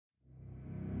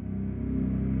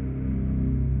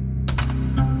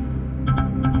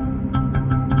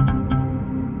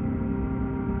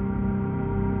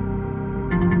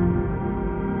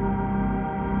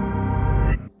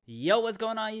Yo, what's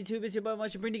going on YouTube? It's your boy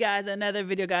Motion, bring you guys another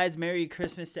video, guys. Merry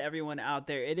Christmas to everyone out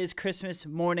there. It is Christmas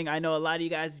morning. I know a lot of you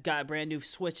guys got brand new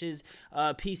Switches,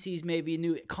 PCs, maybe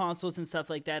new consoles and stuff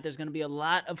like that. There's going to be a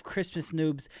lot of Christmas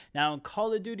noobs. Now, in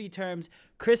Call of Duty terms,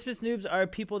 Christmas noobs are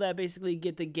people that basically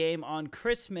get the game on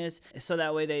Christmas, so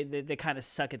that way they kind of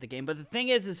suck at the game. But the thing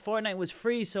is Fortnite was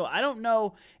free, so I don't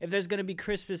know if there's going to be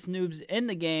Christmas noobs in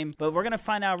the game, but we're going to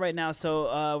find out right now.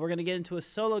 So we're going to get into a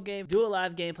solo game, do a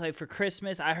live gameplay for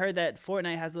Christmas. I heard that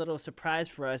Fortnite has a little surprise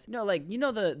for us. You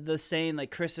know the saying, like,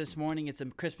 Christmas morning, it's a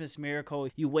Christmas miracle.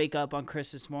 You wake up on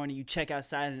Christmas morning, you check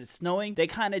outside and it's snowing. They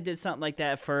kind of did something like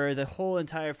that for the whole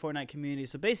entire Fortnite community.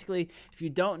 So basically, if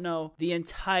you don't know, the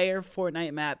entire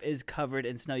Fortnite map is covered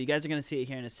in snow. You guys are going to see it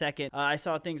here in a second. I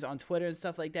saw things on Twitter and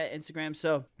stuff like that, Instagram,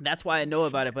 so that's why I know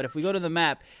about it. But if we go to the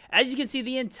map, as you can see,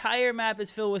 the entire map is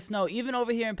filled with snow. Even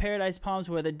over here in Paradise Palms,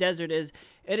 where the desert is,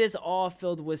 it is all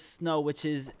filled with snow, which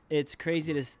is, it's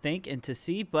crazy to think and to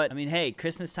see. But I mean, hey,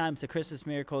 Christmas time, it's a Christmas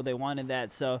miracle. They wanted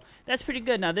that, so that's pretty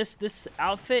good. Now this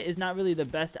outfit is not really the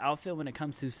best outfit when it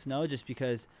comes to snow, just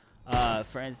because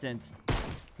for instance,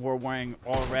 we're wearing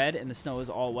all red and the snow is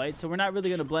all white, so we're not really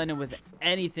going to blend in with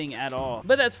anything at all.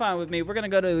 But that's fine with me. We're going to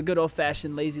go to the good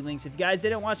old-fashioned lazy links. If you guys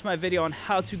didn't watch my video on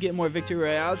how to get more victory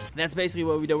royales, that's basically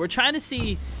what we do. We're trying to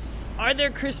see, are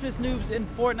there Christmas noobs in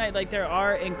Fortnite like there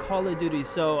are in Call of Duty?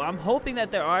 So I'm hoping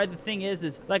that there are. The thing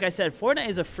is like I said, Fortnite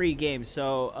is a free game,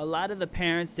 so a lot of the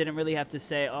parents didn't really have to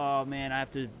say, oh man, I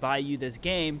have to buy you this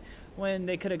game, when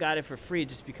they could have got it for free,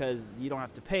 just because you don't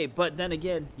have to pay. But then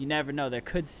again, you never know. There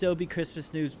could still be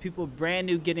Christmas noobs, people brand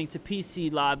new getting to PC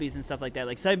lobbies and stuff like that.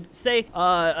 Like say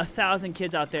 1,000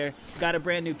 kids out there got a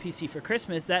brand new PC for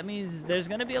Christmas. That means there's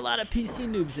gonna be a lot of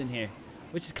PC noobs in here,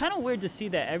 which is kind of weird to see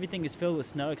that everything is filled with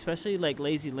snow, especially like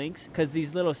lazy links, because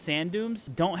these little sand dunes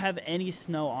don't have any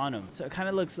snow on them, so it kind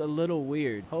of looks a little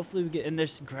weird. Hopefully we get, and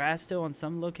there's grass still on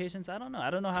some locations. I don't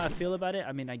know how I feel about it.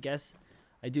 I mean, I guess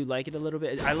I do like it a little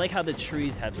bit. I like how the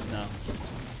trees have snow.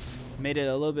 Made it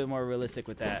a little bit more realistic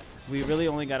with that. We really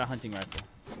only got a hunting rifle.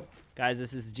 Guys,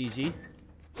 this is GG.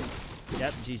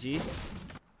 Yep, GG.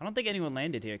 I don't think anyone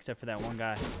landed here except for that one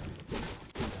guy.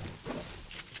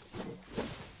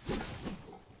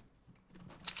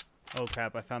 Oh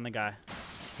crap, I found the guy.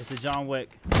 It's a John Wick.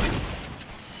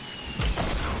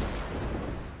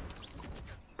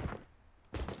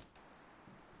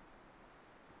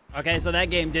 Okay, so that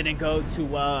game didn't go too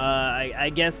well. I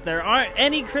guess there aren't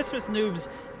any Christmas noobs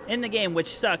in the game, which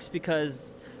sucks,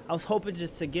 because I was hoping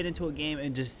just to get into a game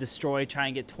and just destroy, try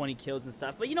and get 20 kills and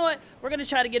stuff. But you know what? We're going to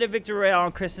try to get a victory royale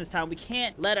on Christmas time. We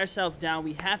can't let ourselves down.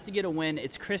 We have to get a win.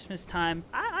 It's Christmas time.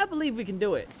 I believe we can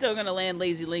do it. Still going to land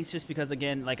lazy links just because,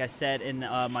 again, like I said in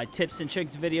my tips and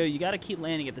tricks video, you got to keep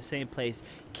landing at the same place.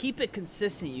 Keep it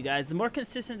consistent, you guys. The more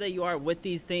consistent that you are with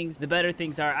these things, the better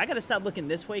things are. I got to stop looking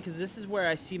this way, because this is where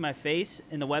I see my face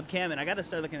in the webcam, and I got to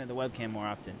start looking at the webcam more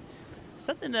often.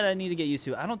 Something that I need to get used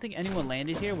to. I don't think anyone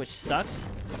landed here, which sucks,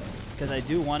 because I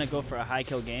do want to go for a high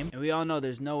kill game, and we all know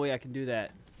there's no way I can do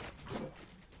that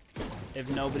if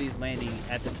nobody's landing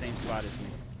at the same spot as me.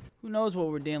 Who knows what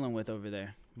we're dealing with over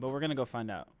there, but we're gonna go find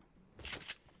out.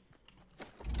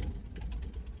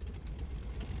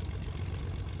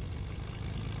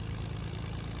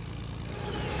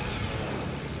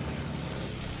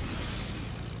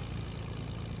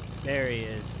 There he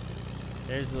is.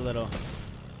 There's the little...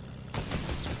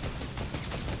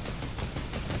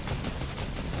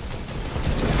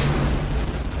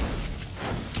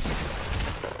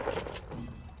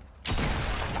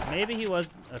 Maybe he was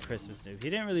a Christmas noob. He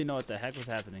didn't really know what the heck was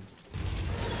happening.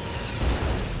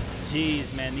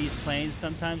 Jeez, man, these planes,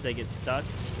 sometimes they get stuck.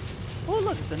 Oh,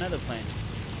 look, it's another plane.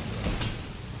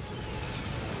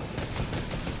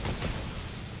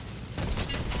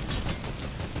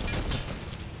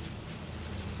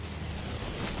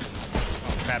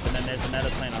 Oh, crap, and then there's another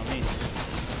plane on me.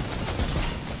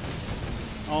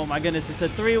 Oh, my goodness, it's a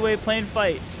three-way plane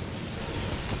fight.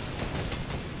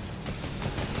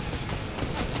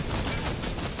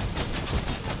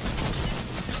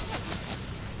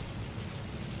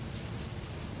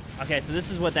 Okay, so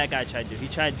this is what that guy tried to do. He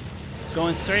tried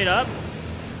going straight up,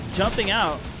 jumping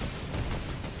out,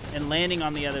 and landing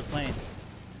on the other plane.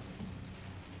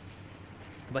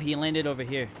 But he landed over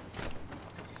here.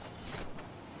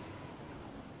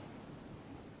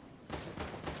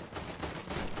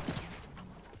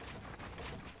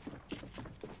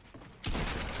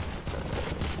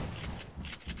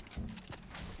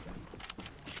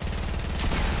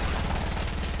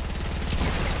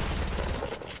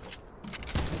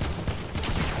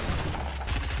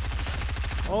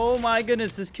 Oh my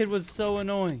goodness, this kid was so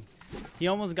annoying. He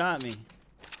almost got me.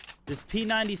 This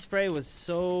P90 spray was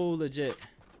so legit.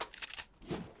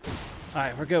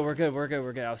 Alright, we're good, we're good, we're good,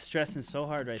 we're good. I was stressing so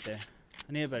hard right there.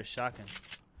 I need a better shotgun.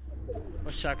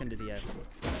 What shotgun did he have?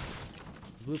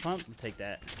 Blue pump? We'll take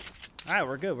that. Alright,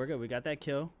 we're good, we're good. We got that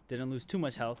kill. Didn't lose too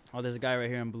much health. Oh, there's a guy right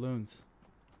here in balloons.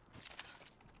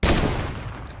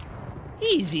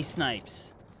 Easy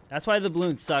snipes. That's why the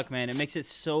balloons suck, man. It makes it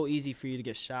so easy for you to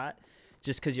get shot.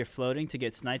 Just because you're floating, to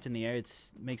get sniped in the air,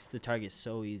 it makes the target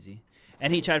so easy.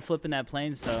 And he tried flipping that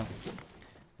plane, so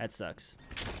that sucks.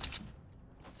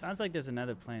 Sounds like there's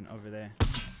another plane over there.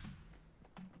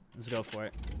 Let's go for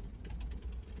it.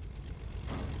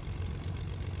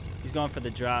 He's going for the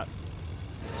drop.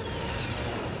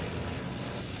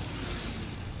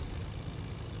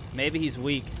 Maybe he's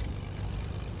weak.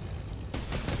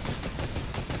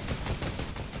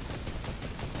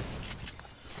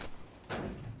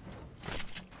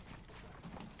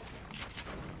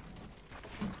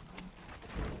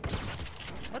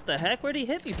 What the heck? Where'd he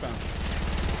hit me from?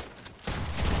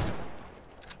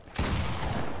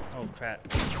 Oh crap.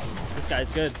 This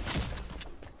guy's good.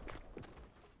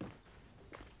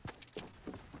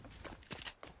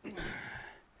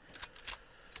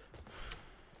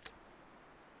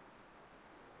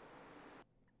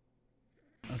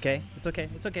 Okay, it's okay,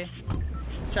 it's okay.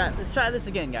 Let's try this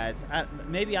again, guys.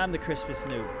 Maybe I'm the Christmas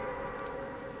noob.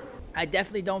 I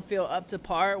definitely don't feel up to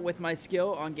par with my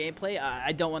skill on gameplay.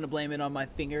 I don't want to blame it on my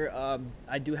finger.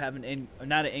 I do have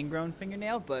not an ingrown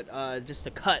fingernail, but just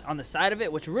a cut on the side of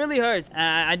it, which really hurts.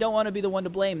 I don't want to be the one to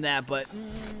blame that, but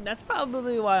that's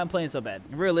probably why I'm playing so bad.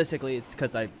 Realistically, it's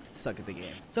because I suck at the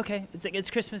game. It's okay. It's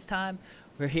Christmas time.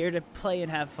 We're here to play and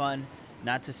have fun,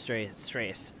 not to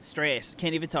stress.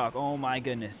 Can't even talk. Oh my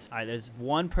goodness. All right, there's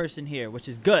one person here, which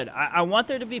is good. I want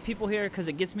there to be people here because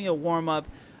it gets me a warm up.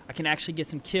 I can actually get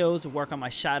some kills, work on my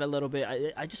shot a little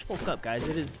bit. I just woke up, guys.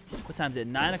 It is, what time is it?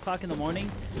 9 o'clock in the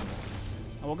morning?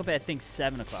 I woke up at, I think,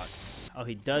 7 o'clock. Oh,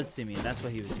 he does see me, and that's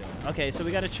what he was doing. Okay, so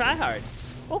we got to try hard.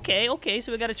 Okay,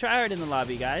 so we got to try hard in the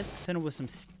lobby, guys. Hit him with some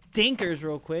stinkers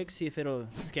real quick, see if it'll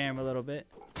scare him a little bit.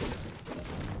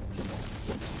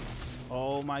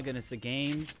 Oh my goodness, the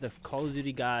Call of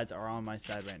Duty gods are on my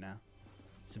side right now.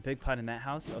 It's a big pot in that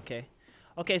house. Okay,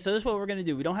 so this is what we're going to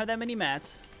do. We don't have that many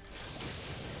mats.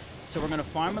 So we're going to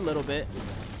farm a little bit.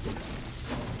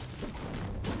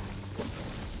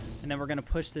 And then we're going to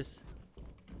push this.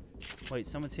 Wait,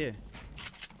 someone's here.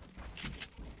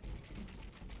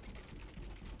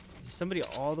 There's somebody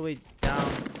all the way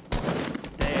down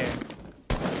there.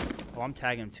 Oh, I'm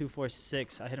tagging him.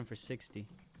 246. I hit him for 60.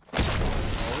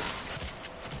 Oh.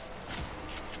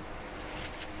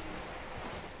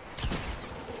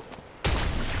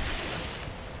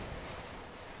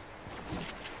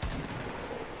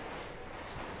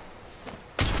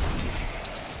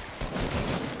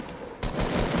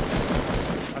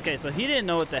 Okay, so he didn't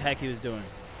know what the heck he was doing.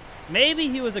 Maybe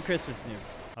he was a Christmas noob.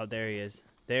 Oh, there he is.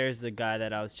 There's the guy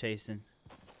that I was chasing.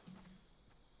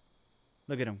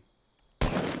 Look at him.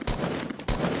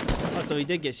 Oh, so he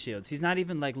did get shields. He's not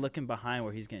even like looking behind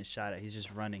where he's getting shot at. He's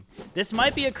just running. This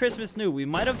might be a Christmas noob. We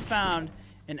might have found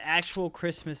an actual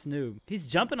Christmas noob. He's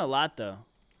jumping a lot though.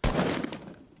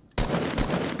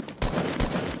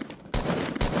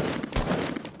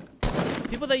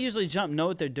 People that usually jump know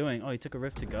what they're doing. Oh, he took a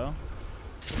rift to go.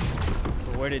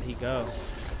 But where did he go?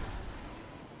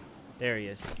 There he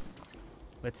is.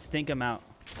 Let's stink him out.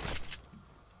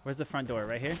 Where's the front door?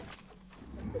 Right here?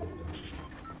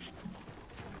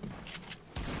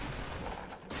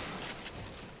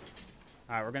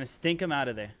 Alright, we're gonna stink him out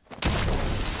of there.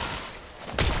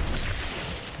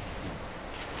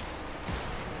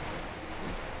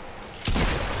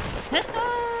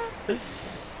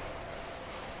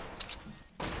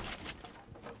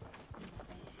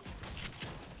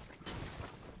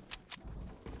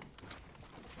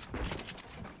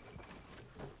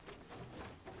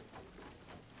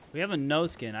 We have a no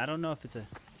skin. I don't know if it's a...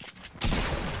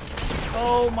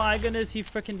 Oh my goodness, he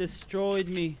freaking destroyed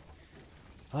me.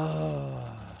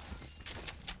 Oh.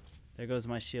 There goes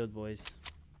my shield, boys.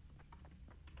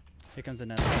 Here comes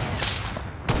another guy.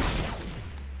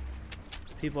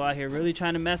 People out here really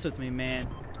trying to mess with me, man.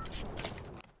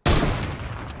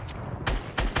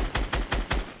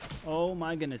 Oh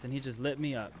my goodness, and he just lit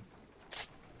me up.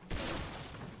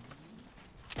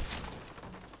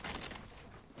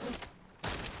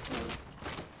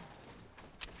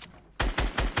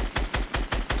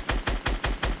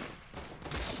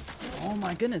 Oh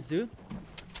my goodness, dude.